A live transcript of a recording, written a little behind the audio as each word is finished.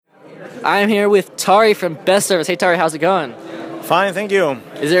I'm here with Tari from Best Service. Hey Tari, how's it going? Fine, thank you.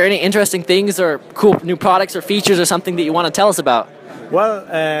 Is there any interesting things or cool new products or features or something that you want to tell us about? Well,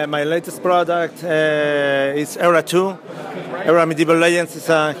 my latest product is Era 2. Era Medieval Legends is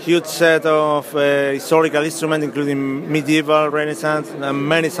a huge set of historical instruments, including medieval, Renaissance, and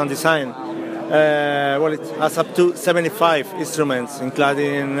many sound design. Well, it has up to 75 instruments,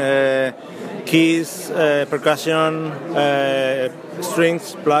 including keys, percussion,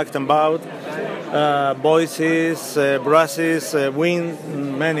 strings, plucked and bowed, voices, brasses, wind,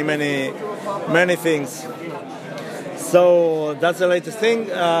 many things. So that's the latest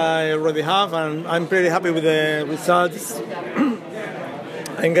thing I already have, and I'm pretty happy with the results.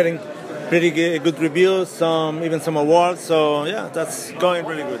 I'm getting pretty good reviews, even some awards, so yeah, that's going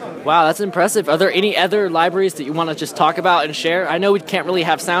really good. Wow, that's impressive. Are there any other libraries that you want to just talk about and share? I know we can't really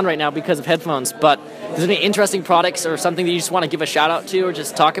have sound right now because of headphones, but is there any interesting products or something that you just want to give a shout out to or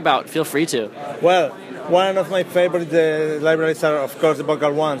just talk about? Feel free to. Well, one of my favorite libraries are, of course, the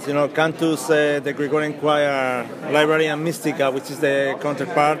vocal ones. You know, Cantus, the Gregorian Choir library, and Mystica, which is the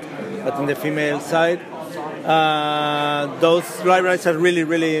counterpart, but in the female side. Those libraries are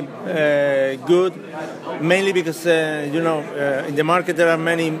really good, mainly because, in the market there are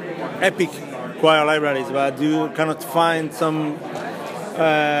many epic choir libraries, but you cannot find some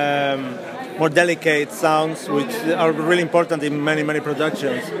more delicate sounds, which are really important in many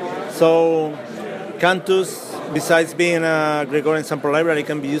productions. So Cantus, besides being a Gregorian sample library,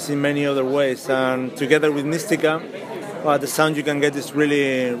 can be used in many other ways, and together with Mystica, the sound you can get is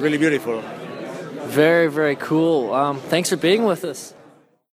really beautiful. Very cool. Thanks for being with us.